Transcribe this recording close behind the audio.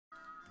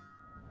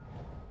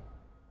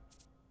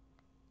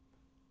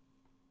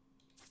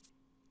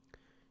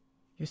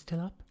You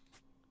still up?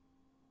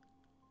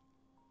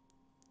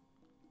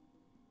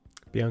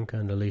 Bianca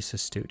and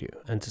Elisa's studio.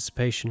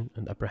 Anticipation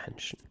and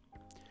apprehension.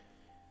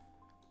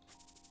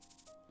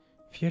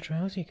 If you're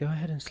drowsy, go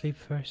ahead and sleep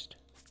first.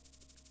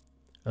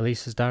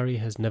 Elisa's diary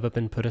has never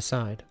been put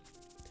aside.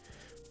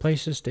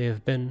 Places they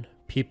have been,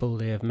 people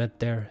they have met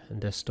there, and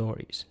their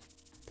stories.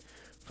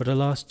 For the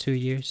last 2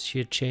 years, she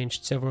had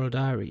changed several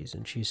diaries,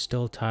 and she is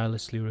still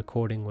tirelessly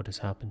recording what has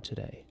happened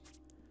today.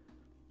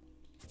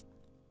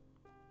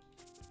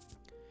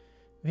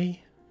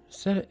 V,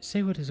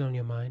 say what is on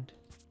your mind.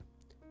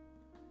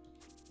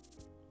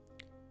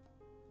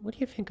 What do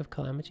you think of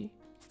Calamity?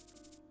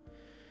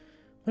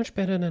 Much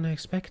better than I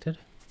expected.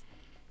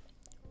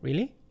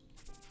 Really?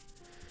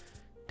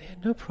 They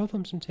had no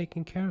problems in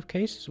taking care of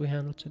cases we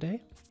handled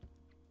today.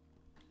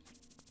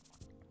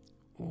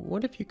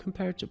 What if you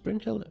compare it to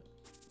Brynhilde?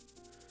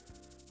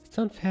 It's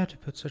unfair to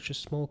put such a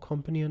small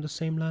company on the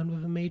same land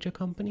with a major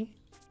company.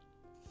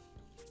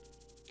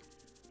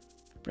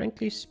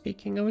 Frankly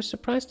speaking, I was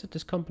surprised that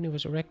this company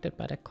was erected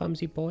by that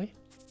clumsy boy.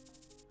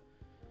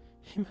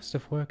 He must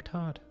have worked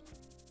hard.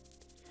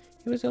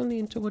 He was only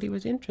into what he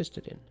was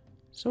interested in.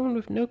 Someone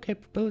with no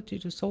capability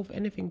to solve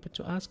anything but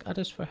to ask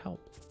others for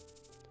help.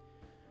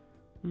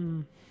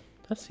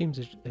 That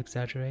seems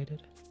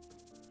exaggerated.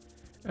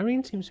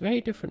 Irene seems very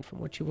different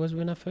from what she was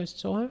when I first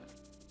saw her.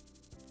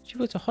 She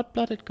was a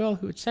hot-blooded girl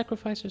who would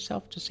sacrifice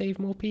herself to save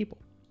more people.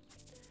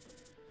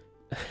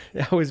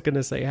 I was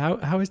gonna say,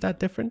 how is that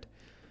different?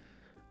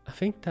 I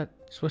think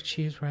that's what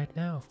she is right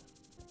now.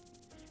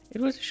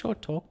 It was a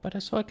short talk, but I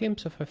saw a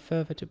glimpse of her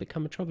fervor to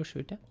become a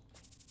troubleshooter.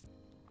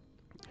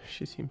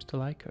 She seems to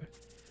like her.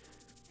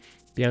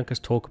 Bianca's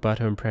talk about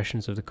her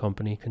impressions of the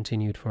company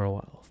continued for a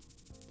while.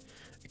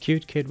 A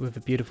cute kid with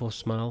a beautiful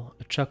smile,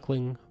 a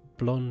chuckling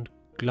blonde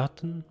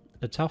glutton,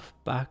 a tough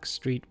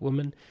backstreet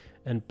woman,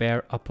 and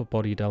bare upper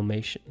body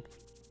Dalmatian.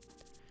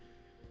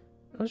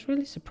 I was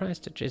really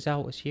surprised that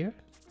Giselle was here.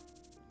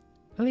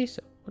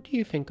 Elisa, what do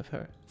you think of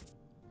her?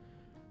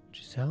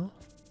 Giselle?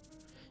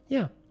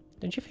 Yeah,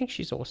 don't you think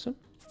she's awesome?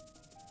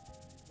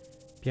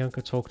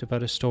 Bianca talked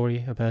about a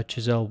story about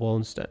Giselle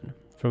Wallenstein,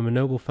 from a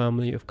noble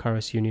family of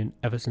Karas Union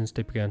ever since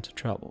they began to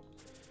travel.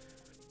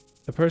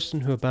 A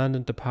person who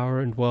abandoned the power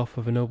and wealth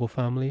of a noble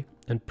family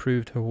and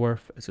proved her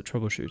worth as a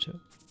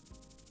troubleshooter.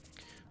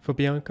 For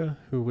Bianca,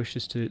 who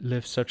wishes to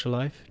live such a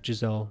life,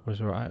 Giselle was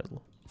her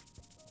idol.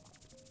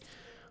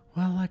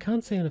 Well, I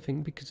can't say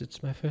anything because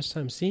it's my first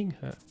time seeing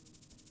her,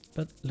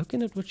 but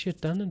looking at what she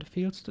had done in the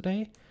fields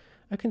today,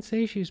 I can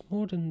say she's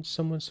more than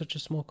someone such a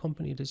small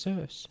company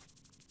deserves.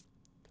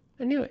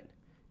 I knew it.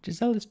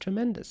 Giselle is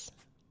tremendous.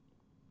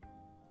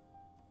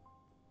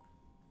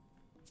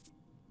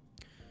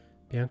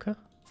 Bianca?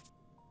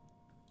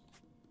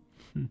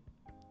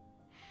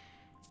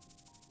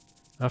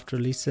 After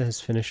Lisa has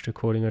finished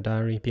recording her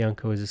diary,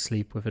 Bianca was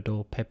asleep with her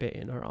doll Pepe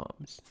in her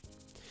arms.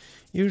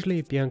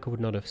 Usually, Bianca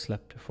would not have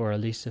slept before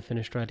Elisa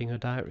finished writing her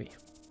diary.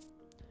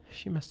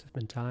 She must have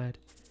been tired.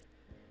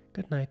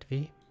 Good night,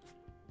 V.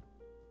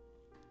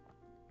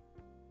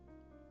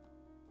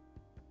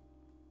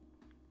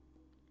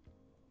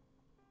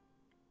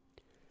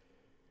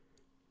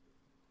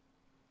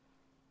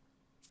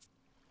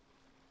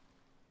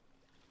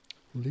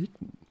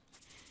 Leighton.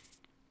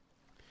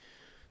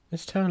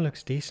 This town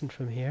looks decent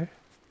from here.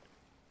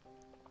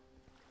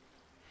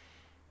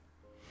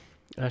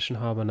 Ashen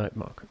Harbour Night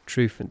Market.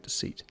 Truth and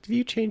Deceit. Did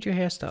you change your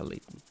hairstyle,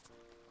 Leighton?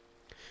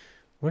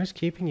 What is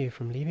keeping you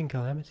from leaving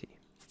Calamity?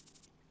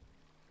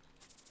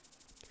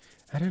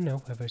 I don't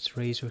know whether it's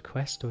Ray's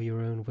request or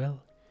your own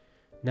will.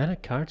 Now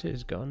that Carter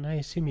is gone, I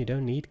assume you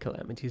don't need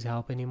Calamity's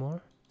help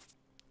anymore.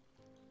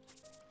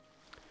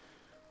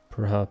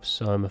 Perhaps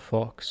I'm a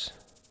fox.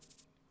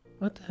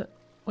 What the...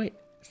 Wait,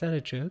 is that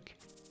a joke?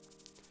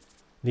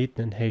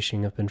 Leighton and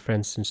Hastings have been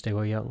friends since they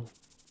were young.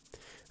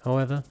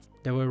 However,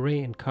 there were Ray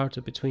and Carter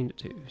between the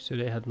two, so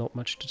they had not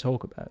much to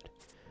talk about.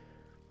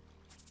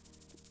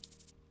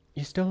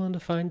 You still on the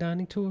fine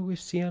dining tour with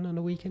Sian on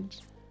the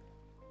weekends?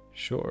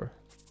 Sure.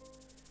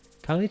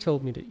 Callie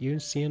told me that you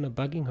and Sian are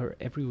bugging her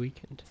every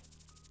weekend.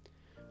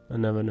 I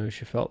never knew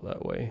she felt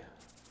that way.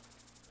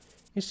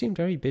 You seem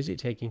very busy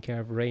taking care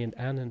of Ray and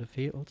Anne in the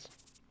fields.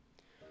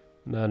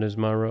 That is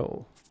my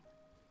role.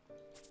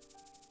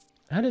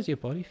 How does your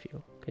body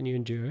feel? Can you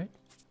endure it?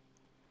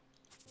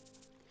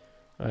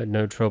 I had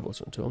no troubles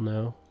until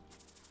now.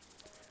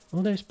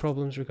 Will those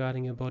problems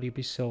regarding your body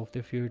be solved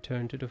if you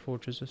return to the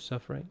Fortress of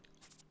Suffering?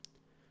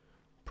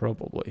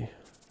 Probably.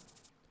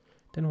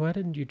 Then why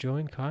didn't you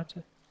join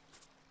Carter?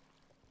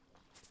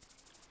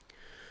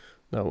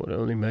 That would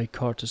only make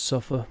Carter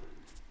suffer.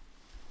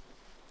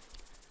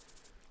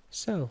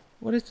 So,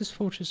 what is this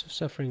Fortress of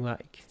Suffering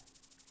like?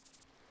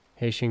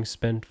 Hastings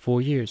spent 4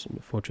 years in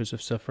the Fortress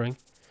of Suffering.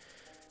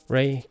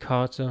 Ray,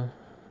 Carter,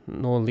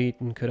 nor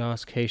Leighton could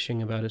ask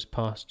Hastings about his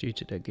past due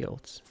to their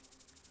guilt.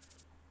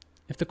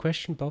 If the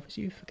question bothers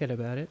you, forget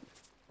about it.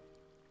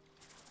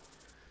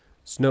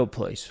 It's no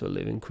place for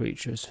living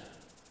creatures.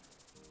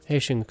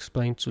 Hastings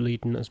explained to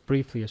Leighton as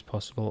briefly as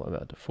possible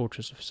about the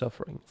Fortress of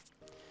Suffering.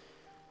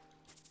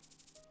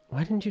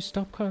 Why didn't you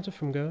stop Carter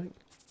from going?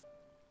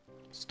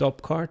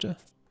 Stop Carter?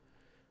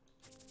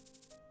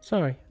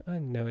 Sorry, I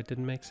know it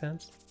didn't make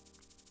sense.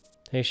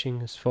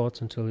 Hastings has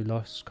fought until he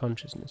lost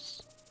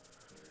consciousness.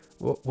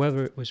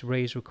 Whether it was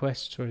Ray's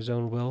requests or his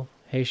own will,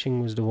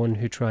 Hastings was the one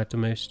who tried the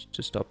most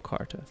to stop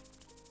Carter.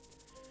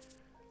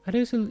 Are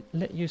those who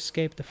let you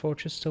escape the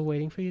fortress still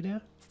waiting for you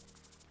there?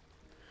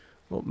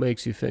 What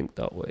makes you think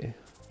that way?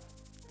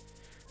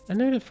 I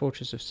know the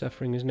Fortress of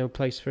Suffering is no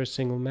place for a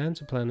single man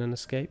to plan an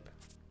escape.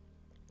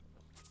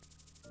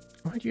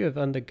 What you have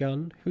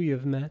undergone, who you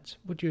have met,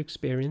 what you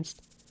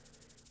experienced,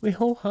 we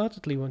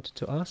wholeheartedly wanted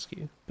to ask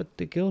you, but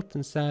the guilt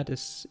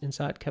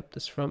inside kept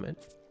us from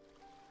it.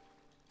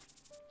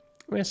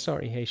 We're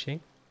sorry,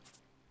 Hastings.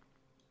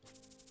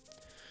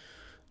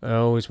 I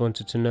always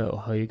wanted to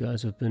know how you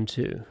guys have been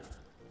too.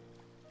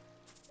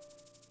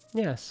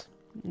 Yes,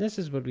 this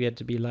is what we had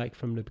to be like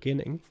from the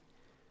beginning.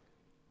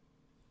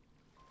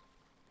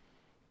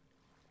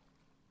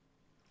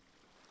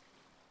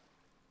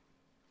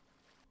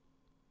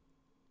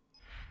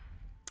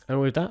 And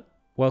with that,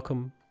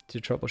 welcome to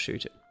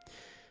Troubleshooter,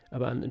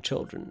 Abandoned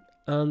Children.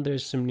 And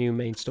there's some new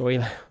main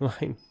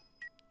storyline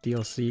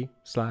DLC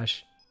 /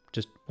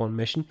 just one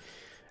mission,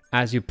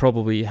 as you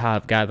probably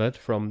have gathered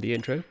from the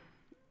intro.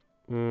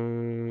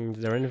 Is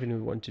there anything we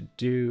want to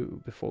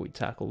do before we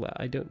tackle that?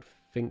 I don't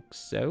think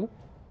so.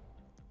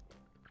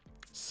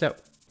 So,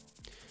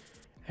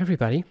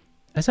 everybody,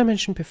 as I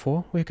mentioned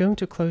before, we're going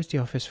to close the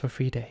office for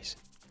 3 days.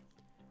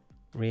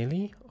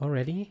 Really?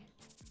 Already?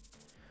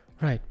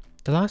 Right,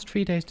 the last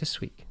 3 days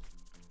this week.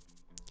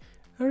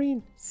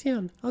 Irene,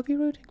 Xian, I'll be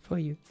rooting for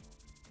you.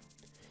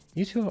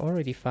 You two are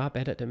already far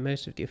better than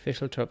most of the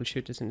official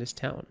troubleshooters in this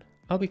town.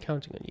 I'll be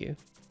counting on you.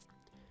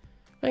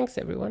 Thanks,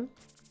 everyone.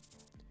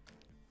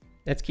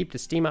 Let's keep the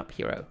steam up,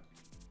 hero.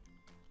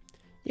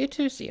 You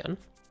too, Xian.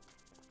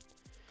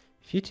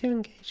 If you two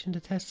engage in the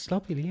test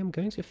sloppily, I'm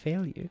going to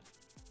fail you.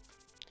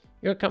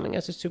 You're coming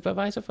as a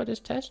supervisor for this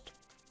test?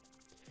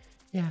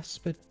 Yes,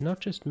 but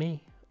not just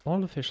me.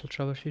 All official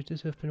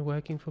troubleshooters who have been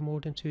working for more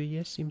than 2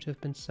 years seem to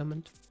have been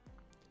summoned.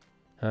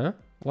 Huh?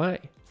 Why?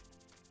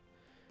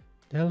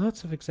 There are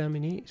lots of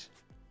examinees.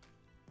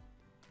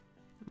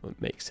 It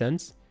makes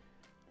sense.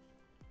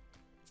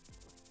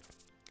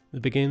 The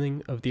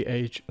beginning of the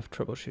age of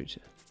troubleshooter.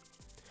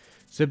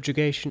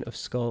 Subjugation of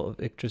Skull of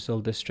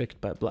Yggdrasil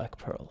District by Black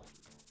Pearl.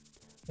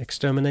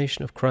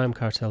 Extermination of Crime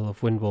Cartel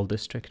of Windwall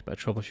District by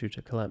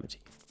Troubleshooter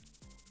Calamity.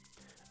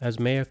 As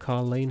Mayor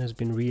Carl Lane has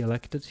been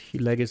re-elected, he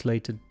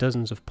legislated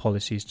dozens of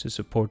policies to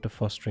support the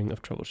fostering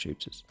of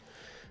troubleshooters.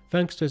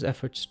 Thanks to his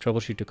efforts,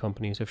 troubleshooter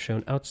companies have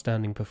shown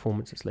outstanding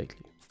performances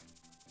lately.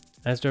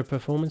 As their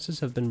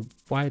performances have been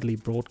widely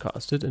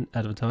broadcasted and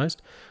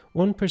advertised,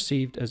 once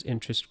perceived as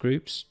interest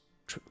groups,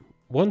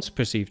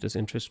 troubleshooters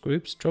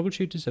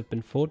have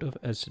been thought of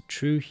as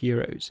true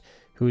heroes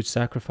who would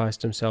sacrifice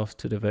themselves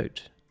to the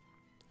vote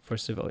for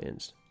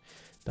civilians.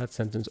 That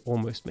sentence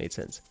almost made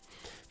sense.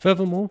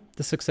 Furthermore,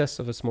 the success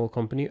of a small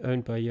company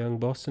owned by a young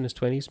boss in his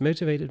 20s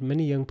motivated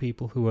many young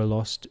people who were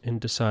lost in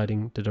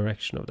deciding the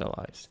direction of their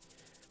lives.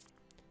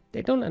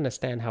 They don't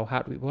understand how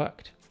hard we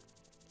worked.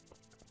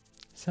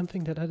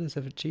 Something that others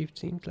have achieved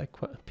seemed like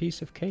a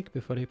piece of cake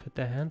before they put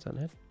their hands on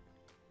it.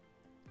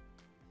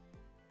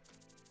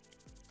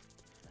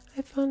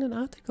 I found an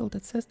article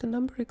that says the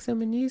number of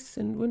examinees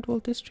in Windwall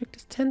District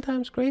is 10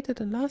 times greater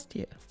than last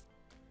year.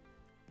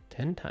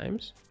 10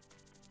 times?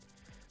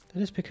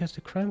 That is because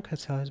the crime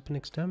cartel has been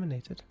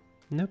exterminated.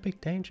 No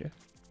big danger.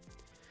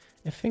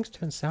 If things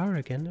turn sour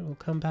again, it will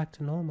come back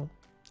to normal.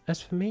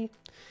 As for me,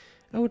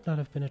 I would not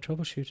have been a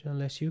troubleshooter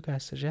unless you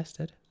guys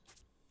suggested.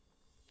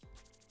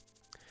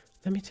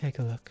 Let me take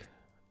a look.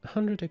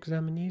 100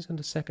 examinees in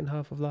the second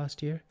half of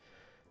last year.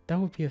 That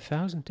would be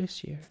 1,000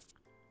 this year.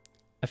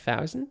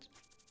 1,000?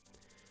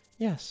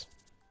 Yes,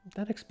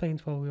 that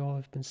explains why we all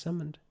have been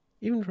summoned.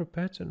 Even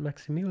Roberto and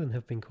Maximilian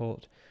have been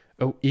called.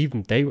 Oh,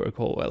 even they were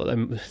called. Well,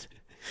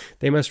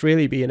 they must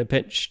really be in a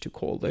pinch to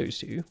call those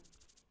two.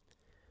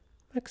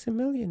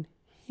 Maximilian,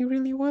 he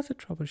really was a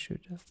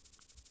troubleshooter.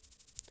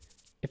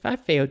 If I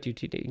failed due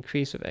to the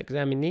increase of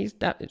examinees,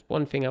 that is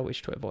one thing I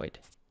wish to avoid.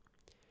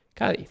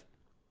 Kali.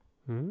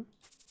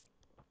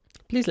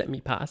 Please let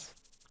me pass.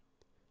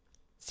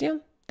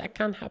 Xian, that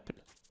can't happen.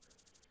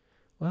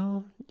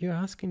 Well, you're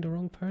asking the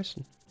wrong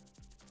person.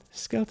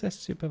 Skill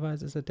test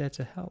supervisors are there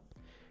to help.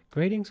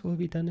 Gradings will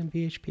be done in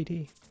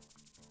VHPD.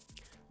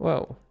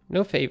 Whoa,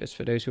 no favors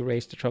for those who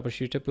raise the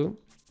troubleshooter boom.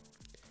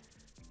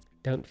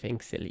 Don't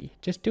think silly,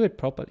 just do it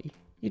properly.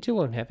 You two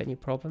won't have any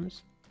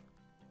problems.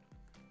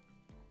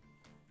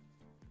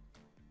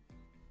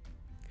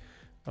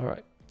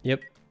 Alright,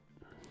 yep.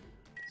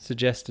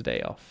 Suggest a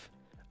day off.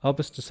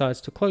 Albus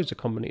decides to close the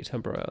company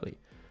temporarily.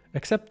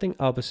 Accepting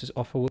Albus's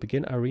offer will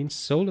begin Irene's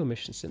solo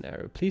mission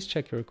scenario. Please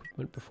check your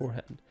equipment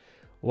beforehand.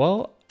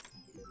 Well,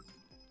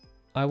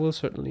 I will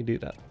certainly do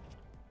that.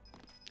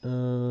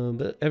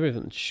 But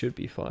everything should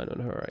be fine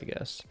on her, I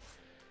guess.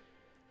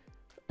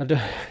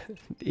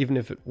 Even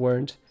if it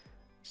weren't,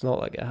 it's not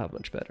like I have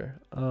much better.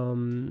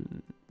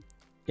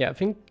 Yeah, I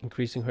think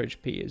increasing her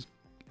HP is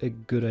a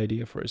good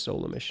idea for a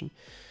solo mission.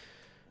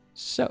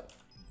 So,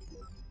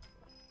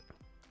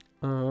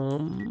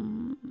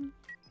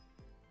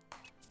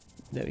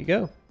 there we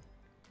go.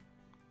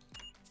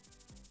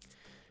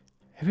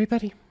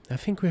 Everybody, I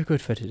think we're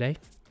good for today.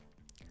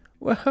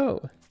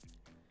 Whoa!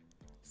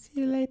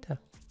 See you later.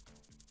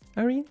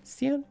 Irene,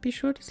 Sion, be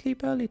sure to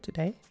sleep early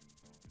today.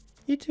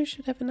 You two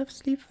should have enough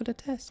sleep for the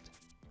test.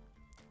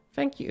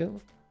 Thank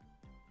you.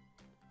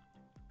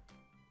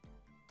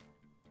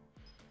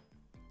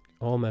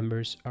 All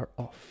members are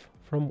off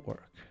from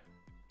work.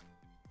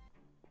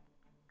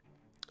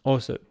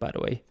 Also, by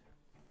the way,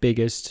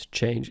 biggest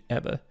change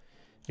ever.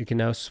 You can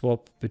now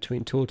swap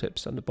between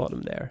tooltips on the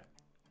bottom there.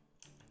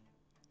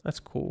 That's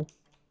cool.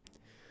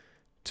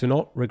 To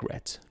not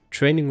regret.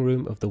 Training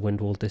room of the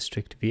Windwall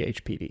District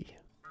VHPD.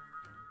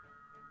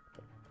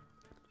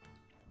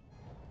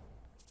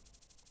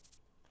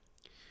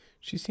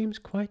 She seems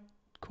quite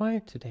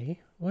quiet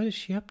today. What is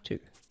she up to?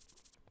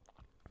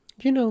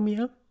 You know,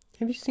 Mia.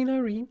 Have you seen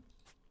Irene?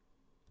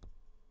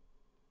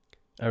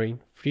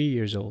 Irene, 3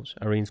 years old.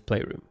 Irene's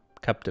playroom.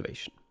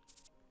 Captivation.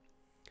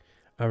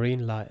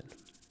 Irene Lion.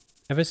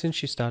 Ever since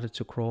she started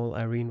to crawl,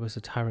 Irene was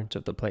a tyrant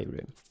of the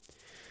playroom.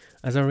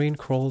 As Irene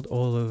crawled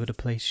all over the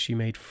place, she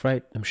made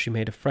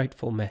a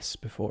frightful mess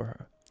before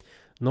her.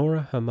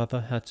 Nora, her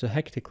mother, had to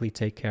hectically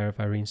take care of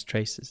Irene's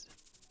traces.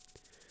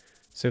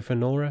 So for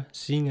Nora,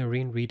 seeing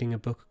Irene reading a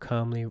book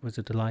calmly was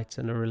a delight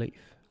and a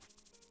relief.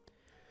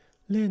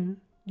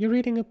 Lynn, you're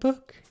reading a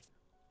book?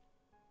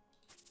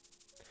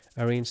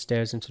 Irene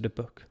stares into the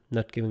book,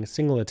 not giving a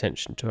single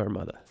attention to her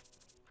mother.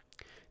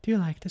 Do you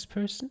like this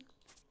person?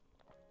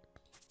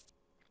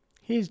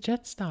 He's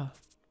Jetstar.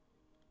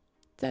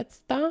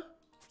 Jetstar?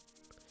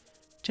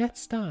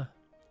 Jetstar,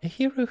 a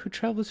hero who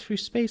travels through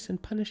space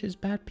and punishes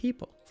bad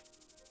people.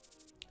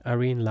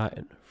 Irene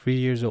Lion, 3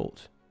 years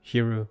old.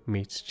 Hero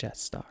meets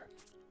Jetstar.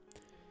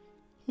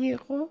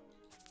 Hero?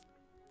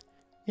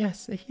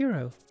 Yes, a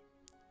hero.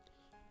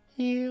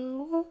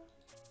 Hero?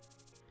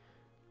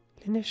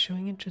 Lynn is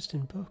showing interest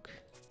in book.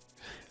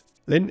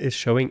 Lynn is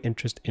showing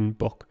interest in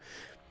book.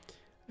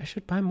 I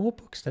should buy more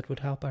books that would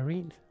help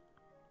Irene.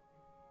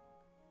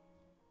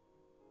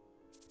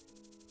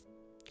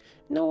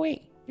 No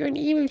way. You're an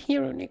evil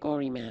hero,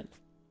 Nigori man.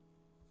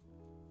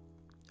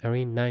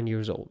 Irene, 9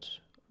 years old.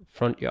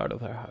 Front yard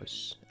of her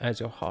house, as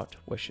your heart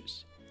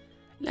wishes.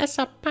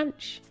 Lesser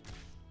punch.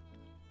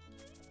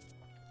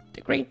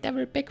 The great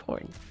devil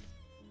Bighorn.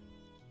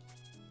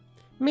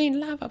 Main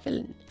lava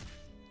villain.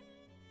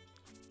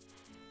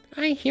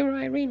 I, Hero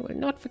Irene, will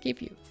not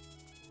forgive you.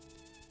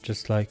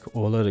 Just like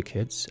all other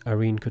kids,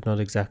 Irene could not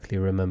exactly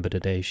remember the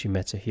day she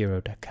met a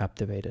hero that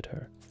captivated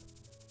her.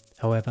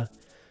 However,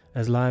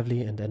 as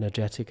lively and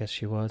energetic as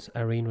she was,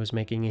 Irene was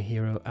making a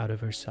hero out of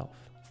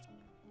herself.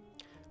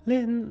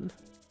 Lynn,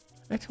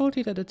 I told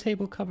you that a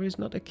table cover is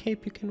not a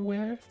cape you can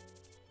wear.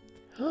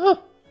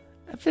 Oh,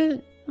 a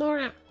villain,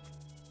 Nora.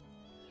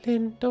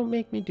 Lynn, don't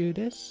make me do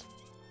this.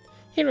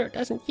 Hero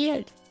doesn't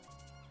yield.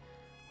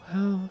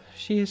 Well,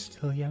 she is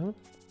still young.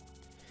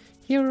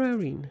 Hero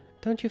Irene,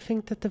 don't you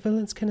think that the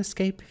villains can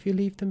escape if you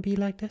leave them be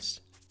like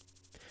this?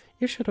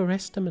 You should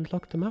arrest them and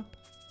lock them up.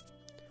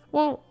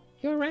 Whoa,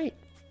 you're right.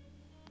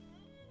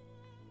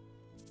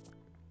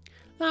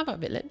 Lava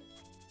villain,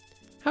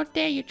 how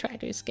dare you try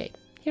to escape?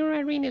 Hero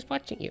Irene is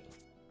watching you.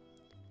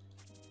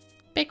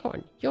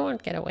 Bighorn, you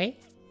won't get away.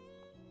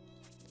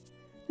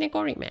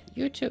 Nigori man,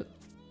 you too.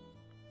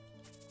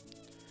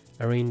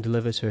 Irene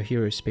delivers her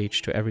hero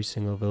speech to every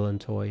single villain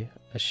toy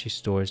as she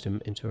stores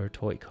them into her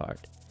toy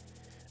cart.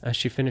 As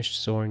she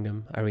finished storing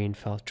them, Irene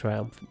felt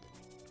triumphant.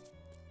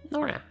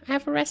 Nora, I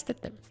have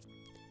arrested them.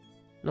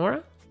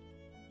 Nora?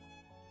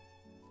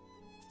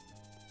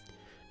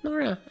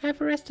 Nora, I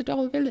have arrested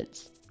all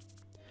villains.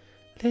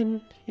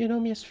 Lynn,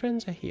 Eunomia's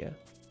friends are here.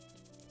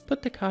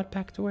 Put the card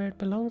back to where it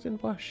belongs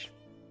and wash.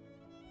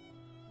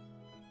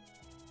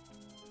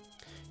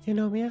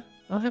 Eunomia,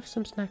 I'll have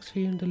some snacks for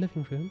you in the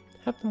living room.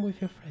 Have them with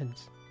your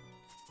friends.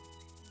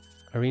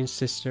 Irene's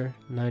sister,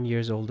 9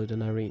 years older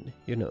than Irene,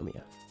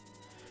 Eunomia.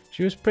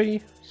 She was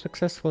pretty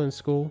successful in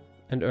school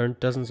and earned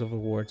dozens of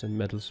awards and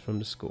medals from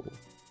the school.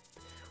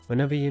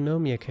 Whenever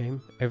Eunomia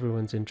came,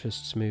 everyone's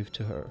interests moved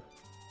to her.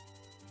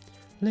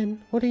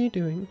 Lynn, what are you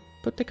doing?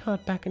 Put the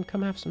card back and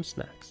come have some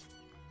snacks.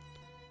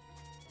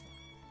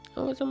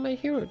 I was on my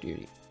hero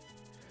duty.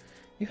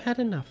 You had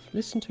enough.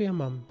 Listen to your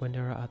mum when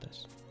there are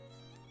others.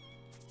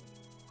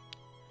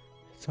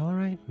 It's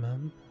alright,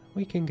 Mum.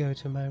 We can go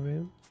to my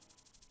room.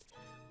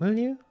 Will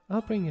you?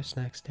 I'll bring your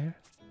snacks there.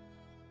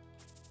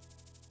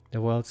 The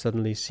world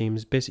suddenly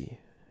seems busy,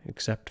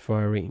 except for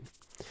Irene.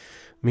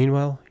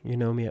 Meanwhile,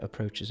 Eunomia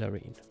approaches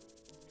Irene.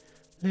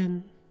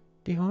 Lynn,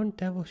 the Horned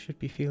Devil should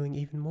be feeling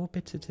even more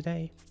bitter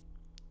today.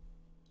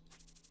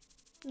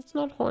 It's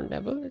not Horned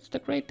Devil, it's the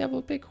Great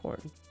Devil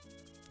Bighorn.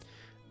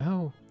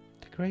 Oh,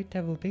 the Great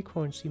Devil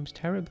Bighorn seems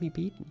terribly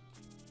beaten.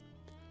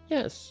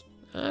 Yes,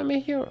 I'm a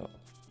hero.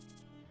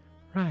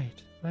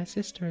 Right, my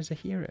sister is a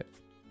hero.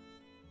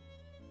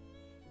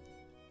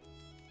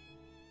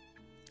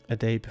 A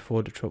day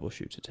before the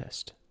troubleshooter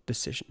test.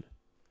 Decision.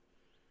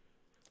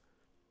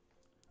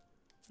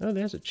 Oh,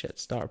 there's a Chet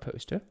Star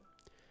poster.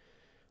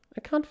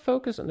 I can't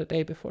focus on the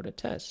day before the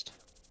test.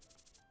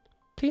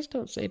 Please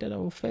don't say that I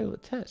will fail the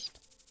test.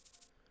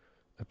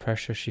 A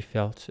pressure she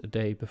felt a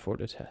day before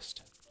the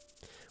test.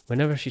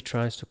 Whenever she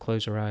tries to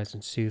close her eyes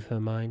and soothe her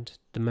mind,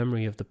 the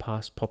memory of the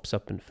past pops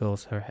up and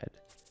fills her head.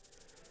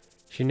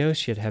 She knows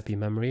she had happy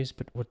memories,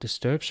 but what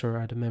disturbs her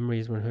are the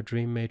memories when her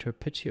dream made her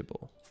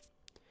pitiable.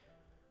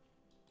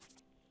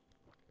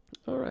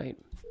 All right.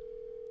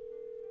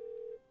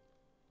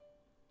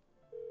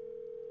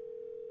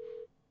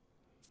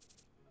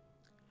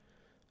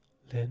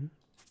 Lynn?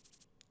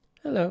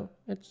 Hello,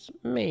 it's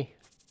me.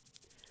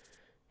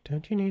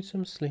 Don't you need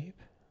some sleep?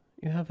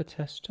 You have a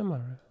test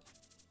tomorrow.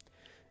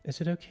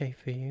 Is it okay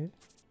for you?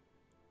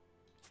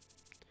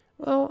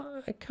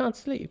 Well, I can't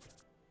sleep.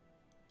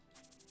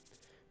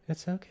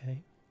 It's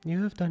okay.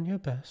 You have done your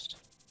best.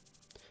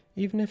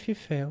 Even if you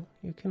fail,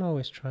 you can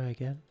always try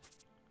again.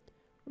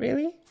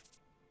 Really?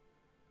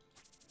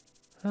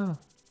 Oh,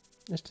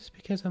 is this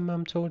because our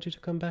mum told you to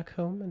come back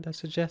home and I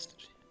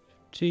suggested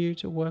to you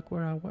to work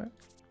where I work?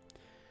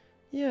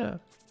 Yeah.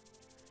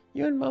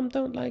 You and Mum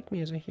don't like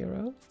me as a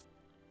hero.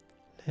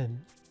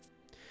 Lynn.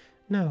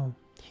 No,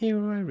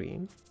 hero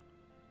Irene.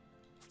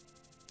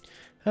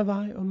 Have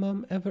I or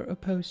Mum ever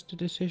opposed the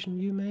decision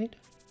you made?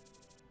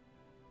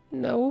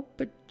 No,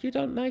 but you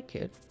don't like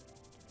it.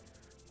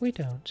 We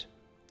don't.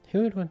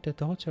 Who would want their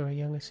daughter or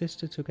younger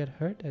sister to get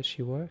hurt as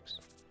she works?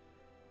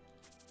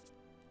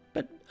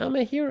 But I'm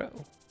a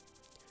hero.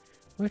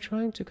 We're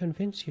trying to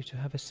convince you to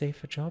have a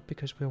safer job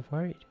because we're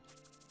worried.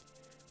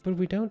 But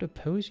we don't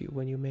oppose you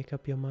when you make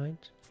up your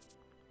mind.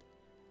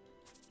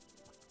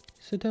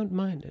 So don't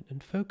mind it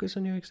and focus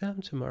on your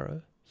exam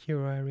tomorrow,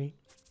 hero Irene.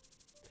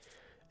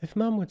 If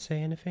Mum would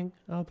say anything,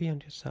 I'll be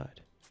on your side.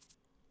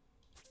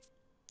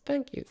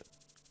 Thank you.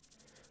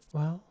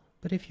 Well,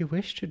 but if you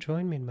wish to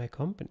join me in my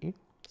company,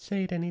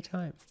 say it any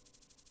time.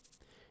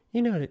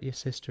 You know that your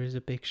sister is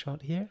a big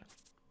shot here.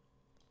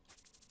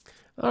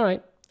 All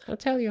right, I'll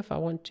tell you if I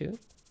want to.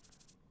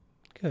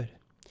 Good.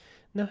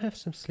 Now have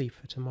some sleep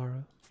for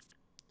tomorrow.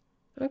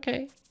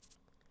 Okay.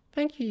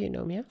 Thank you,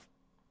 Eunomia.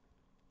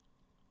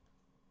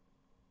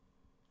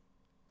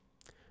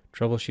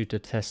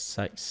 Troubleshooter test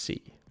site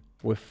C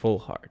with full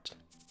heart.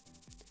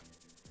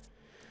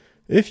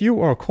 If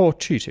you are caught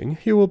cheating,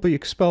 you will be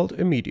expelled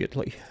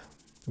immediately.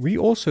 We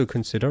also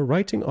consider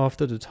writing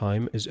after the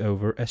time is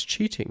over as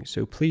cheating,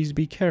 so please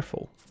be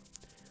careful.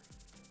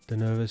 The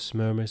nervous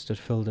murmurs that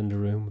filled in the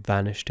room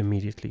vanished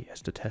immediately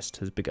as the test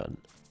has begun.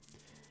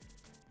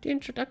 The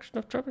introduction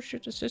of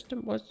troubleshooter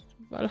system was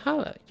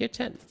Valhalla, year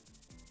 10.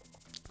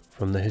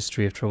 From the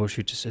history of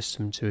troubleshooter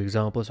system to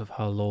examples of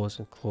how laws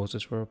and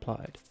clauses were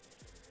applied.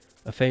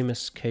 A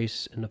famous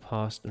case in the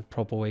past and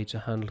proper way to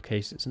handle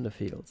cases in the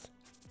field.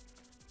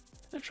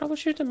 A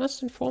troubleshooter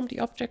must inform the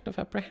object of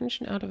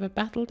apprehension out of a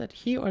battle that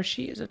he or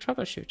she is a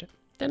troubleshooter.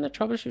 Then the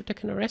troubleshooter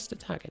can arrest the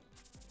target.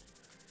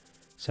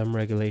 Some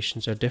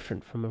regulations are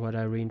different from what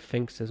Irene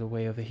thinks as a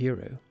way of a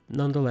hero.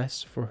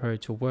 Nonetheless, for her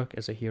to work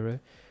as a hero,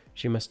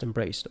 she must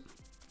embrace them.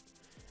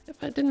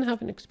 If I didn't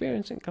have an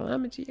experience in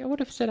calamity, I would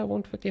have said I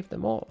won't forgive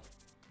them all.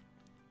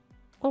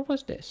 What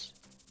was this?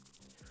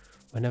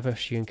 Whenever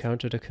she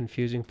encountered a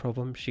confusing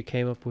problem, she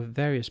came up with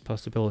various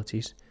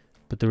possibilities,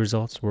 but the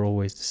results were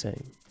always the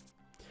same.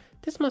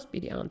 This must be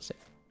the answer.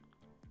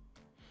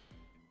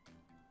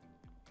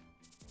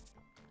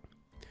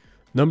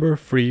 Number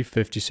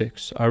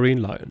 356,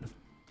 Irene Lyon.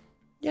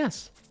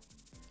 Yes.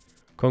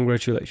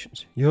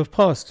 Congratulations, you have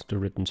passed the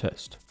written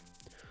test.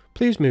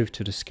 Please move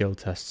to the skill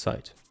test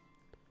site.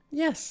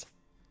 Yes.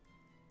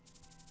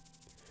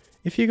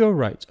 If you go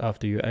right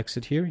after you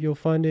exit here, you'll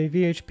find a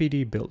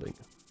VHPD building.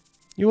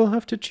 You will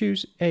have to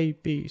choose A,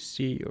 B,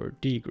 C, or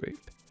D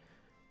group.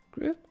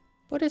 Group?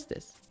 What is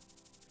this?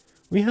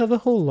 We have a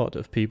whole lot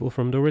of people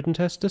from the written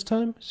test this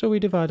time, so we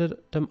divided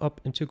them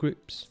up into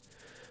groups.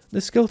 The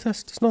skill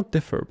test does not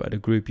differ by the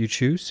group you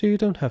choose, so you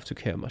don't have to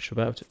care much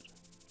about it.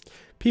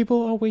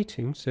 People are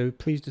waiting, so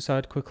please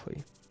decide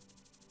quickly.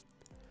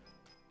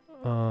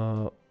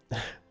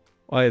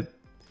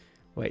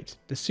 Wait,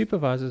 the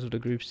supervisors of the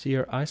group C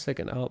are Isaac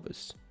and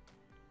Albus.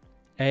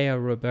 A are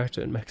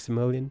Roberto and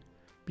Maximilian,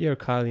 B are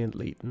Kylie and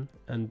Leighton,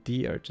 and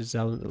D are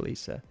Giselle and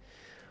Elisa.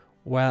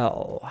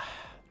 Well,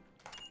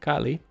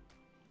 Kylie.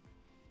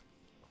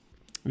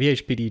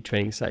 VHPD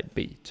training site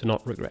B, to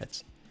not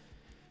regret.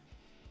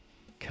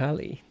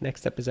 Kylie,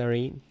 next up is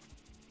Irene.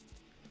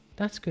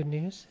 That's good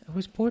news. I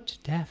was bored to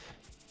death.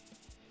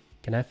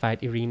 Can I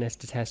fight Irene as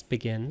the test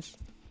begins?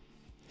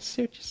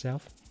 Suit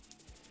yourself.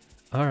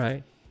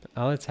 Alright,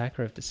 I'll attack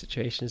her if the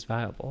situation is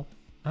viable.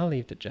 I'll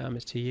leave the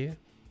jammers to you.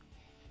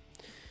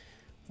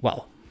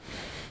 Well,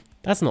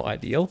 that's not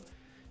ideal.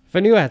 If I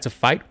knew I had to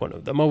fight one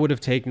of them, I would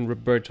have taken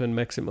Roberto and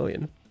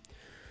Maximilian.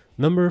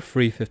 Number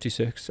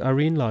 356,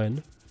 Irene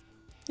Lyon.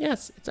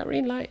 Yes, it's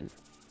Irene Lyon.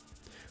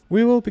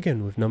 We will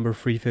begin with number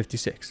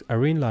 356,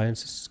 Irene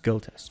Lyon's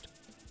skill test.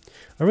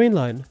 Irene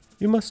Lyon,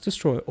 you must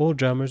destroy all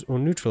jammers or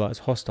neutralize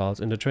hostiles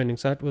in the training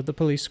site with the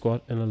police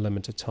squad in a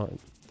limited time.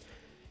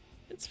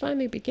 It's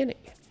finally beginning.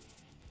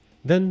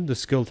 Then the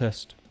skill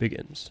test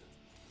begins.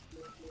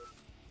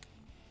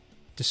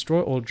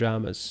 Destroy all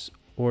jammers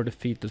or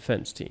defeat the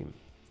defense team.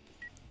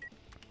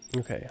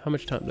 Okay, how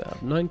much time do I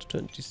have? 9 to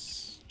 20,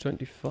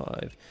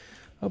 25.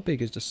 How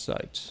big is the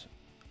site?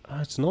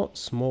 It's not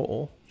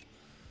small.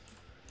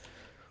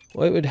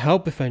 Well, it would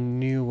help if I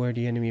knew where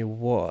the enemy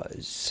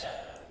was.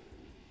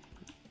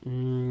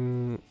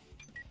 I'm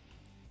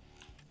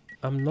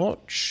not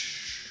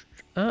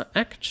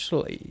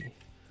actually.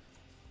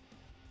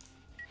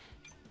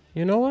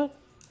 You know what?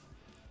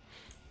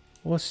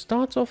 We'll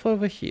start off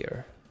over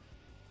here.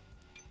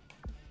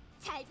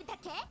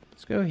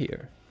 Let's go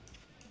here.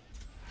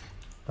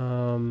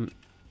 We'll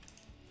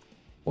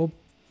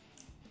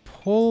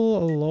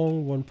pull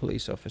along one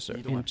police officer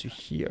into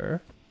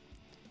here.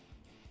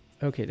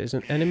 Okay, there's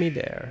an enemy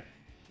there.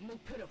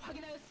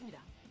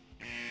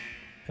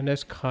 And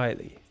there's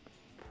Kylie.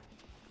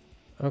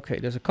 Okay,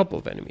 there's a couple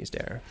of enemies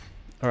there.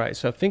 Alright,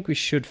 so I think we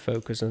should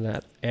focus on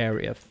that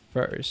area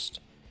first.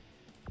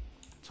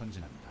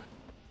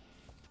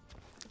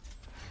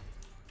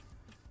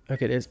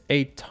 Okay, there's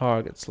 8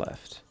 targets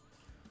left.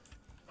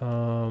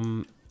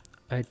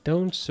 I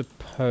don't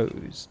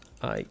suppose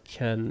I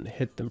can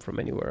hit them from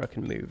anywhere I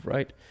can move,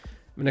 right? I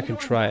mean, I can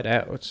try it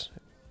out.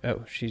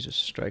 Oh, she's a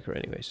striker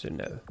anyway, so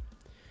no.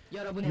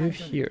 Move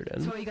here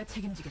then.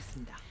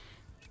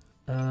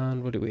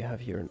 And what do we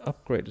have here? An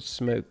upgraded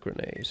smoke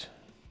grenade.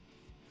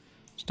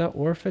 Is that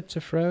worth it to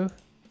throw?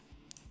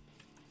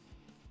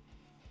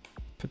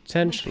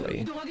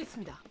 Potentially.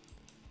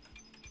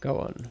 Go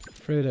on,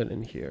 throw that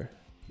in here.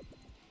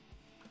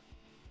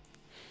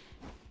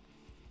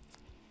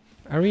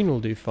 Irene will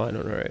do fine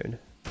on her own.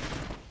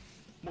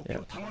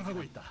 Yeah.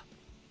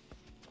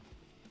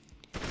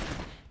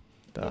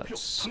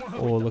 That's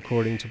all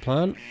according to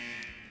plan.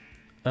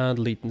 And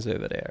Leighton's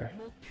over there.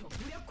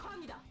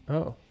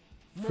 Oh.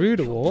 Through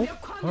the wall?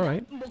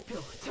 Alright.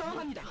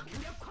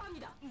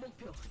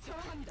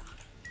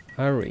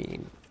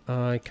 Irene.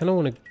 I kind of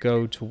want to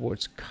go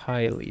towards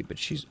Kylie, but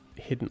she's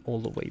hidden all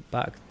the way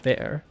back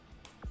there.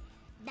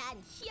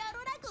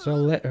 So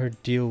I'll let her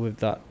deal with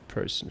that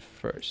person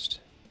first.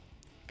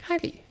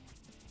 Kylie.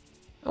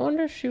 I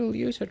wonder if she'll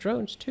use her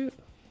drones too.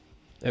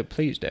 Oh,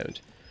 please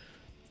don't.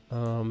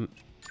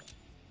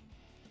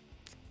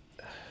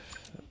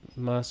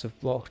 Massive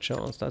block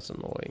chance, that's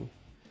annoying.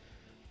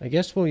 I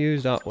guess we'll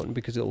use that one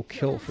because it'll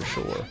kill for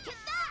sure.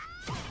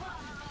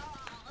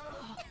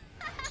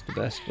 It's the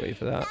best way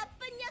for that.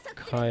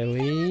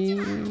 Kylie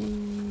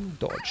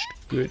dodged.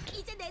 Good.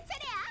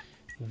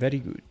 Very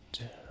good.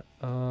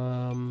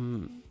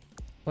 Why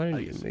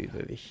don't you move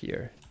over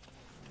here?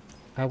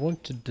 I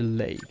want to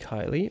delay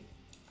Kylie.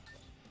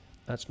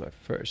 That's my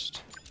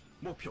first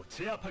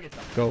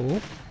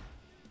goal.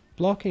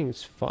 Blocking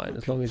is fine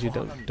as long as you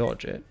don't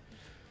dodge it.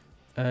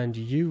 And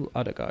you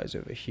other guys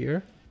over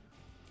here.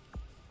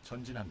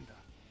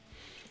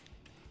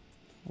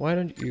 Why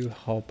don't you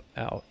hop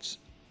out?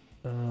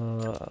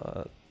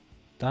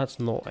 That's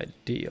not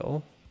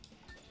ideal.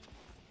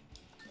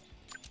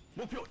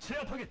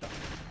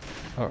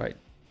 Alright.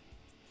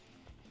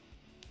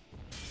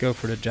 Go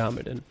for the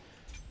jammer then.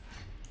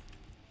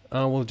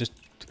 We'll just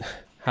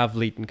have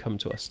Leighton come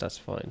to us, that's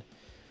fine.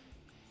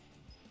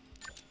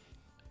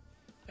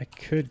 I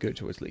could go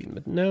towards Leighton,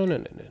 but no.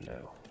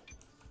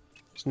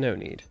 There's no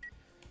need.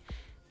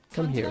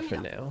 Come here for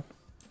now.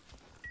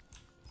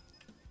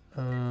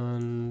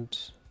 And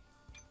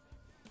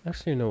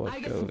actually, no,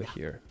 I'll go over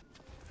here.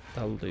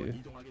 That'll do.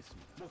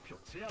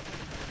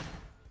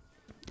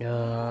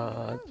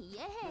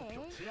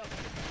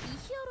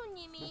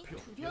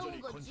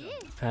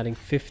 Adding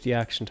 50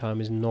 action time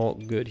is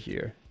not good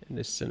here in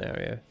this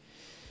scenario.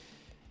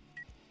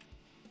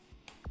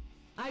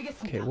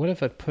 Okay, what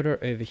if I put her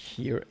over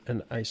here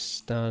and I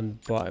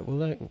stand by? Well,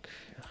 that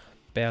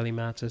barely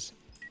matters.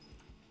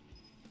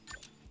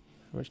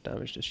 How much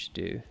damage does she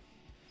do?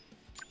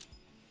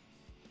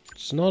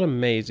 It's not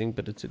amazing,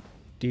 but it's a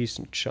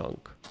decent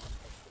chunk.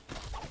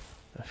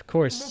 Of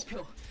course.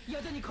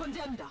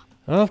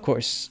 Of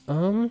course.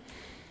 Alright,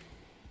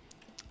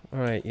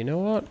 you know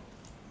what?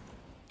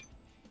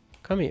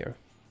 Come here.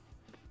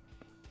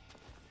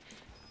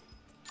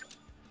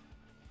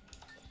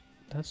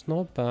 That's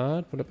not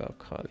bad. What about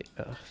Kali?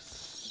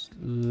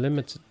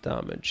 Limited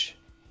damage.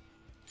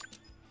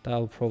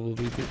 That'll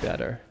probably be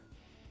better.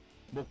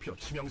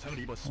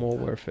 More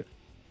worth it.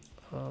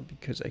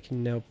 Because I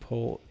can now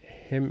pull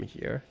him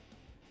here.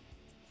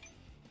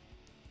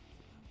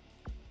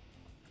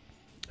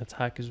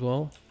 Attack as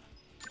well.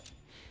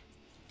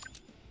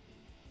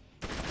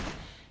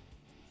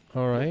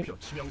 Alright.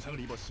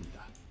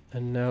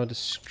 And now the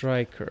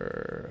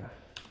striker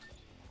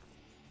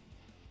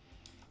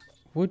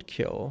would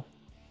kill.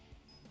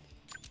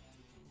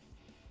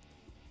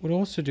 Would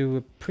also do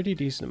a pretty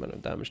decent amount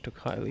of damage to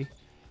Kylie.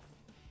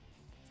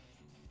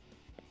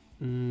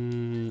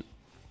 You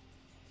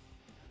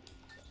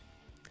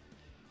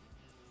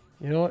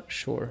know what?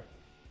 Sure.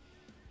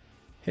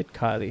 Hit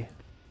Kylie.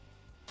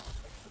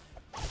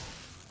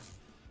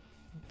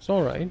 It's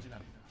alright.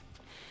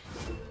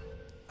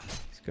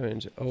 Let's go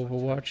into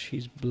Overwatch.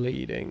 He's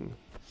bleeding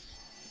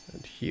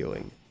and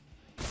healing.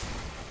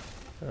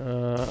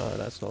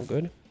 That's not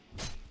good.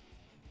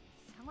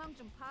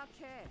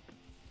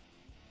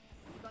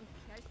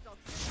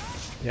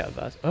 Yeah,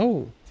 that's...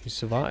 Oh, he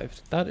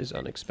survived. That is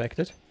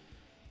unexpected.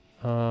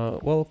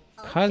 Well,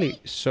 Kylie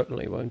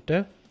certainly won't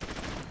do.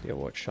 The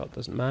Overwatch shot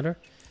doesn't matter.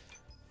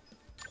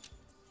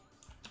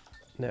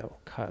 No,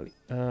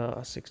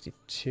 Kylie.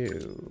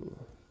 62.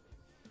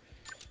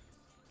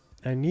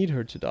 I need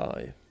her to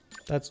die.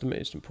 That's the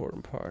most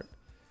important part.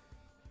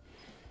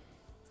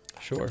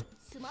 Sure.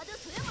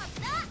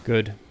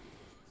 Good.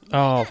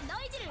 Oh, I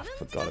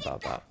forgot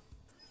about that.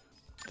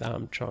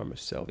 Damn charm of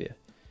Sylvia.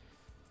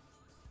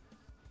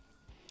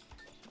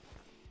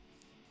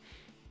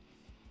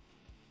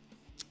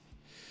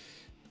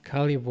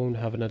 Kylie won't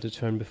have another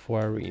turn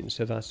before Irene,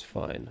 so that's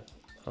fine.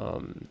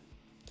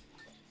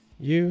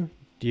 You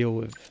deal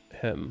with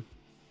him.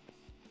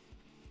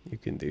 You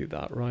can do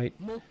that, right?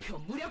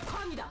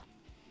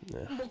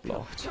 Yeah,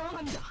 blocked.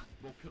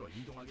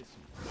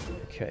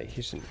 Okay,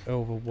 he's an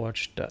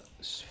Overwatch,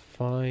 that's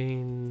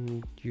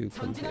fine. You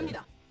come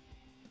here.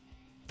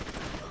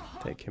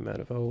 Take him out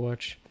of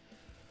Overwatch.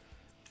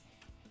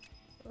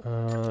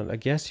 I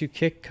guess you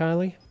kick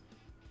Kylie?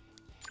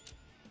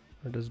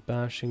 Or does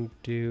bashing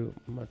do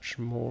much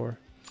more?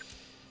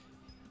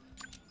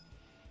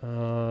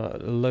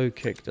 Low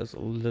kick does a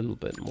little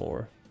bit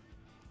more.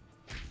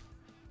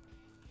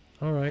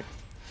 Alright.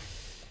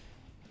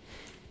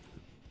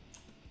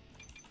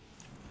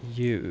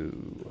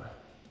 You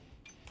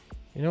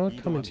know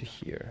what? Come into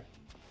here.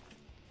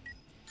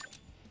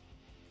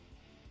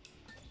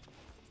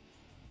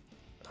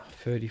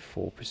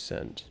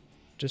 34%.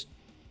 Just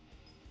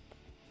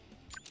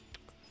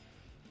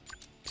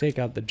take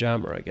out the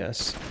jammer, I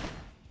guess.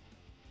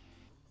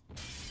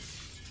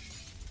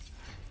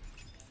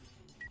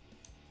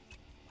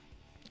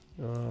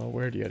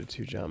 Where are the other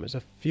two jammers?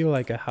 I feel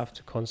like I have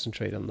to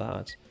concentrate on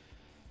that.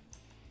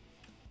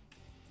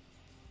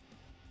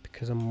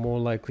 Because I'm more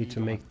likely to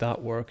make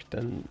that work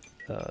than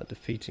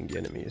defeating the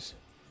enemies.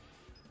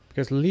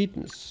 Because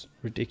Leeton's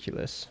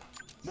ridiculous.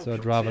 So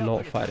I'd rather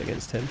not fight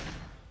against him.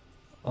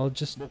 I'll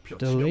just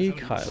delay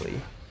Kylie.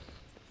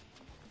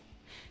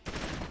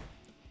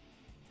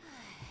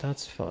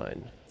 That's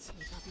fine.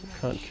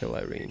 Can't kill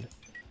Irene.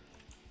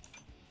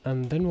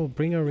 And then we'll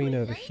bring Irene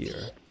over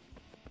here.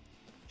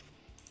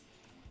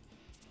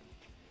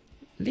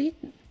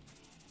 Leeton,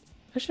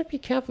 I should be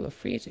careful of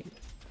freezing.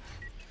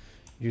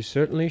 You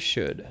certainly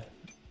should.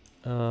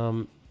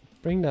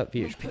 Bring that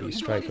VHPD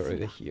striker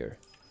over here.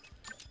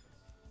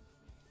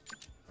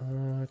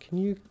 Can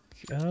you...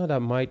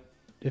 that might...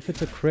 If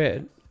it's a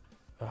crit...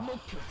 Oh,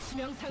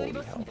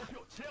 holy hell.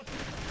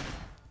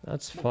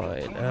 That's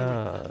fine.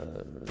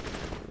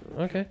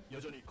 Okay.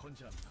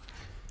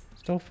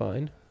 Still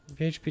fine.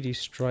 VHPD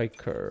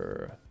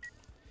striker.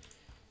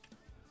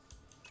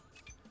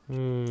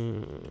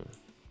 Kinda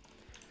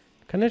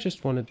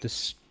just want to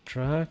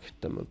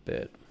distract them a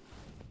bit.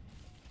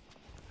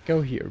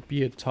 Go here,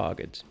 be a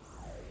target.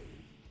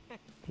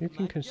 You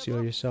can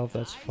conceal yourself,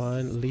 that's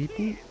fine.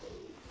 Leeton?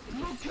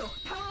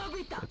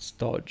 It's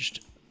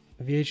dodged.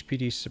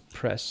 VHPD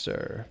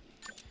suppressor.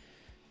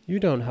 You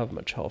don't have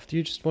much health. Do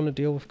you just want to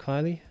deal with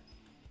Kylie?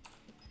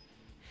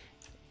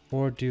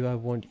 Or do I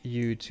want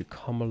you to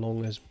come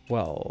along as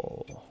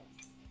well?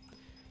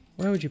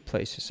 Where would you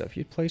place yourself?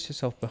 You'd place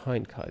yourself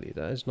behind Kylie.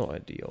 That is not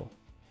ideal.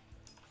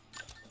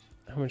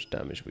 How much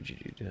damage would you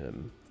do to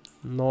him?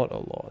 Not a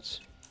lot.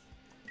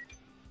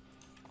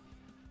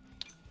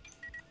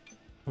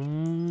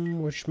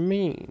 Which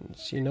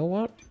means, you know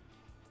what?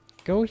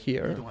 Go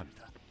here.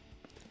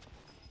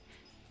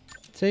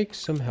 Take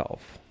some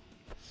health.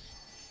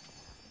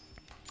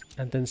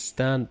 And then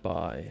stand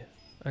by.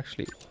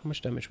 Actually, how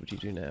much damage would you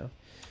do now?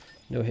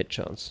 No hit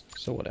chance,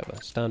 so whatever.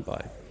 Stand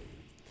by.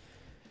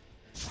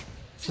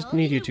 Just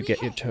need you to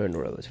get your turn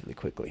relatively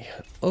quickly.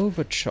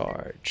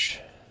 Overcharge.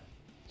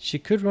 She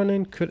could run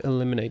in, could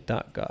eliminate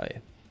that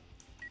guy.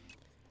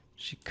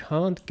 She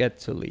can't get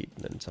to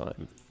Leeton in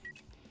time.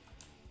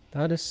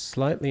 That is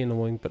slightly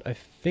annoying, but I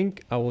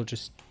think I will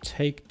just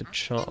take the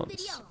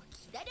chance.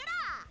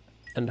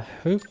 And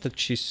hope that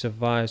she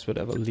survives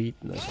whatever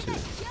Leeton has to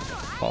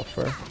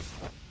offer.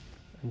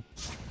 And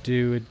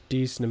do a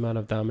decent amount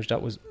of damage.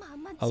 That was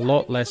a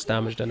lot less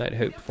damage than I'd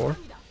hoped for.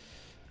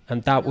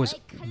 And that was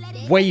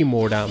way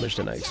more damage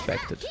than I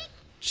expected.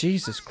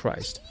 Jesus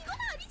Christ.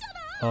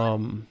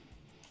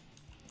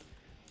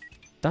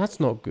 That's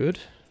not good.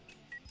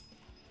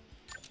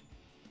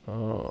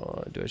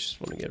 Do I just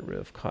want to get rid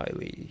of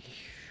Kylie?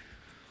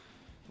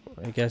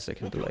 I guess I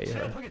can delay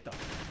her.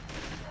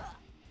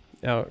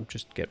 Oh,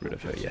 just get rid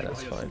of her. Yeah,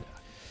 that's fine.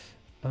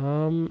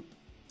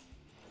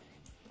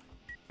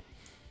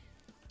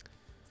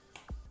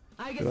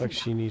 I feel like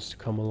she needs to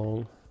come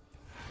along.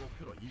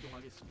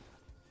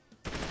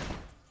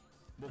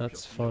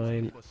 That's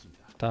fine.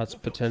 That's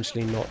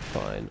potentially not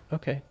fine.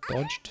 Okay,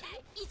 dodged.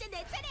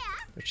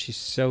 But she's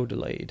so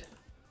delayed.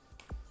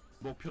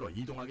 I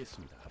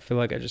feel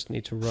like I just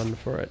need to run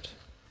for it.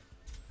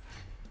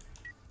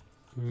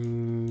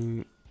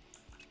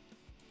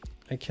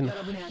 I can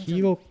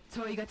heal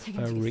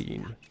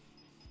Irene.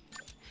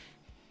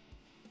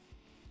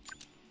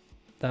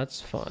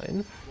 That's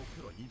fine.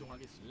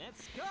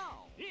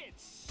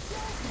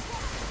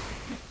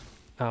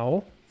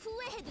 Ow.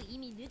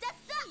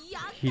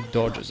 He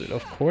dodges it,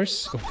 of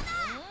course. Oh,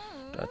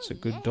 that's a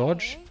good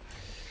dodge.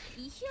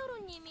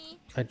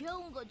 I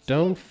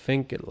don't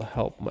think it'll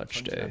help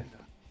much though.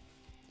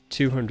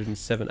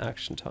 207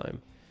 action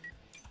time.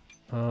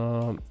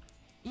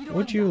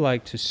 Would you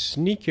like to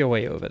sneak your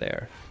way over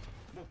there?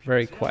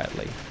 Very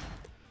quietly.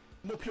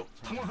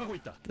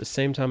 At the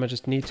same time, I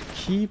just need to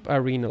keep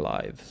Irene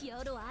alive.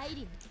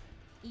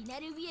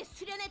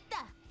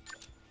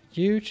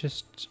 You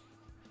just...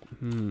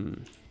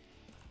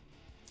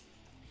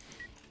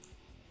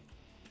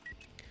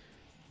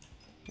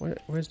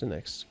 Where's the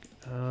next?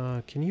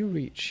 Can you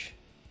reach?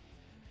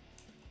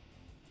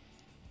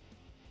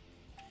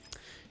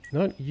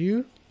 Not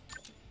you.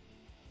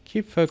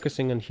 Keep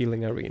focusing on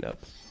healing Irene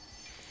up.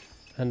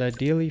 And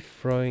ideally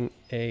throwing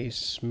a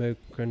smoke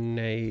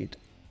grenade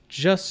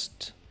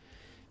just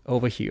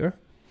over here.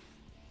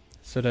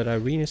 So that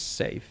Irene is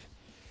safe.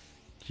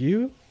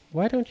 You,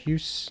 why don't you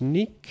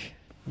sneak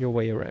your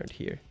way around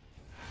here?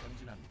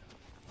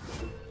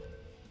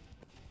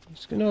 I'm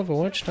just gonna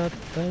overwatch that.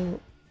 That'll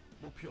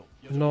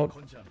not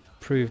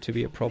prove to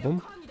be a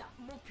problem.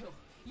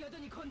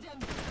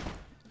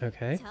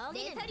 Okay.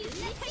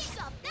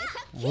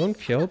 Won't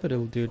kill, but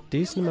it'll do a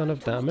decent amount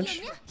of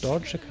damage.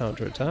 Dodge the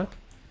counterattack.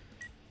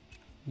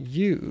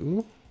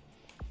 You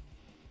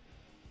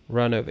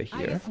run over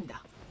here.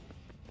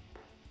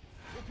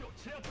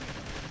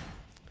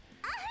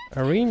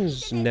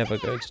 Irene's never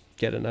going to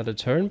get another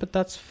turn, but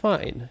that's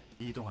fine.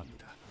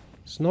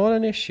 It's not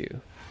an issue.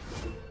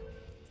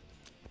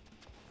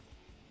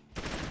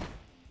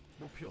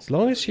 As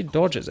long as she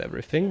dodges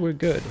everything, we're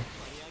good.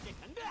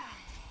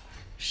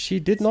 She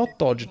did not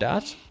dodge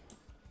that.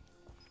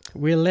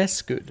 We're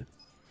less good.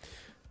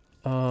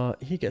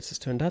 He gets his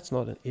turn. That's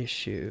not an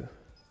issue.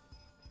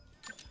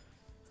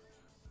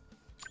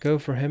 Go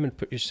for him and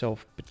put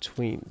yourself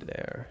between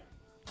there.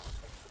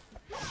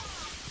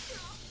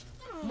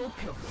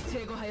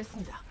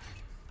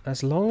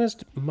 As long as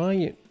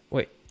my...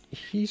 Wait,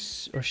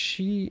 he's... Or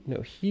she...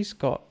 No, he's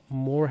got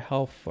more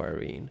health for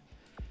Irene.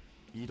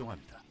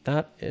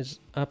 That is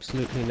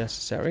absolutely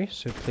necessary,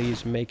 so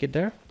please make it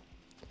there.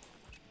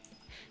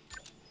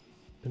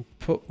 And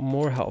put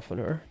more health on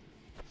her.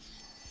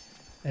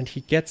 And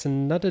he gets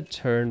another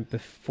turn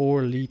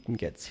before Leighton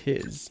gets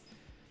his.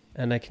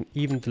 And I can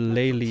even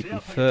delay Leighton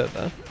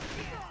further.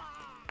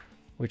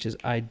 Which is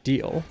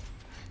ideal.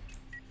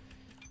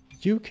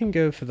 You can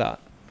go for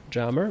that,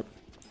 Jammer.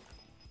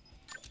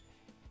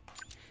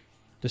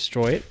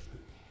 Destroy it.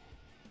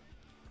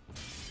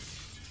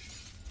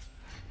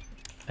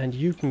 And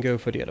you can go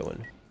for the other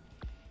one.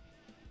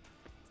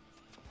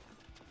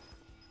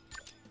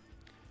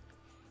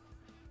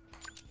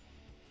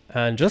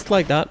 And just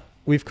like that,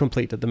 we've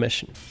completed the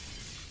mission.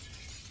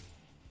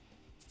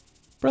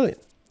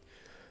 Brilliant.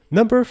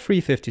 Number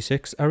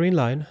 356, Irene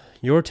Line,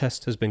 your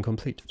test has been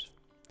completed.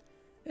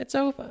 It's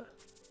over.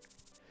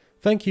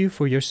 Thank you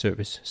for your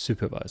service,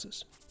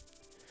 supervisors.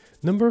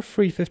 Number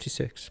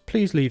 356,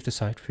 please leave the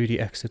site through the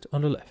exit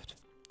on the left.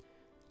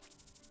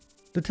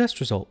 The test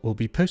result will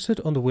be posted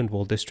on the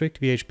Windwall District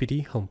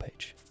VHPD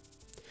homepage.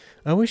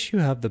 I wish you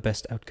have the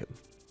best outcome.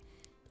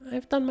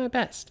 I've done my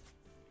best.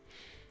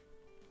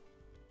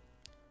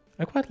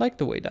 I quite like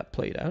the way that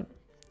played out.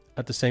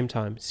 At the same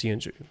time,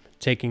 Sion's room,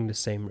 taking the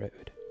same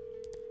road.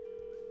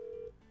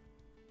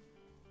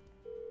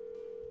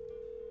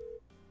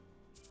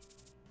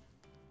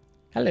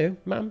 Hello,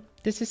 Mom.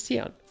 This is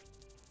Sion.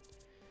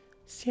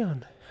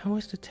 Sion, how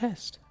was the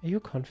test? Are you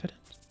confident?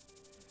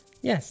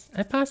 Yes,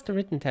 I passed the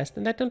written test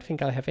and I don't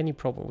think I'll have any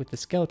problem with the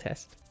skill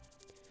test.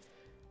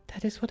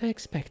 That is what I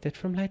expected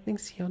from Lightning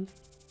Sion.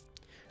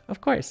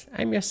 Of course,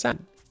 I'm your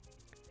son.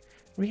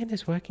 Rian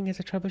is working as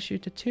a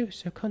troubleshooter too,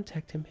 so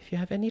contact him if you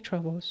have any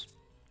troubles.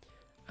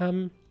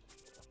 I'll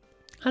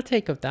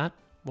take of that.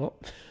 What?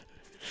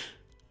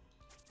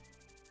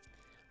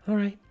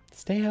 Alright,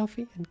 stay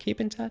healthy and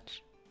keep in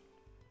touch.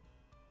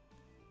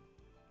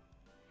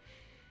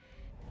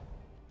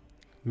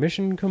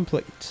 Mission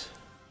complete.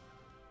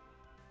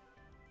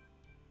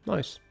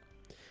 Nice.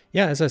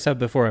 Yeah, as I said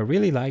before, I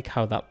really like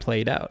how that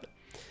played out.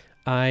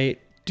 I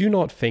do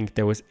not think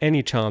there was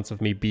any chance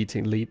of me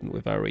beating Leighton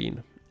with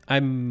Irene.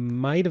 I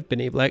might have been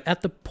able, like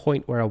at the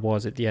point where I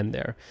was at the end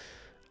there,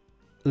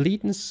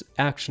 Leighton's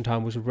action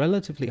time was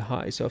relatively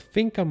high, so I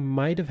think I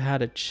might have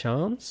had a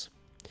chance.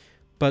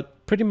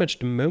 But pretty much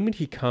the moment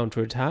he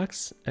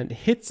counterattacks and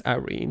hits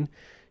Irene,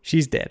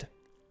 she's dead.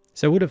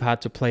 So I would have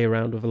had to play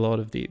around with a lot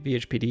of the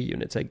VHPD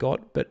units I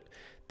got, but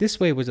this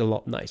way was a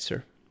lot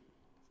nicer.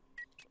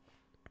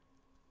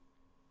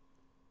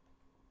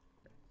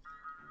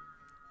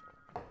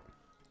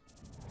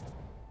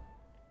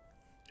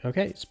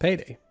 Okay, it's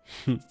payday.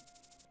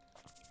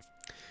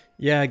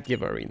 Yeah,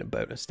 give Irene a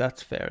bonus,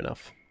 that's fair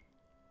enough.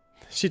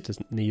 She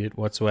doesn't need it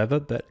whatsoever,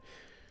 but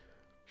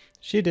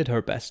She did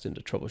her best in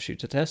the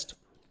troubleshooter test.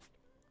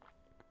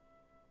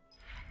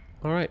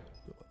 Alright.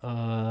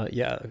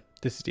 Yeah,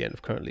 this is the end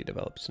of currently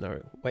developed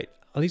scenario. Wait,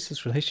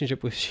 Alisa's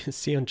relationship with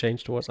Sion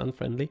changed towards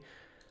unfriendly.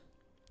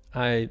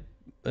 I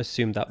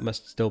assume that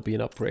must still be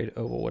an upgrade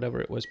over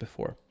whatever it was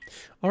before.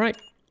 Alright.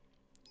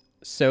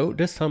 So,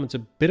 this time it's a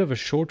bit of a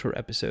shorter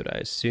episode, I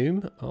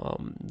assume.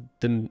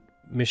 The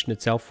mission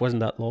itself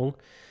wasn't that long.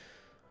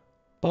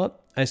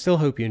 But I still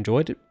hope you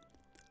enjoyed it.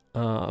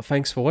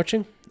 Thanks for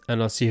watching.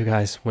 And I'll see you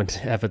guys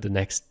whenever the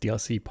next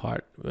DLC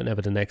part,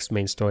 whenever the next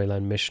main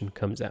storyline mission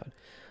comes out.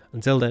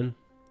 Until then,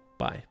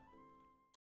 bye.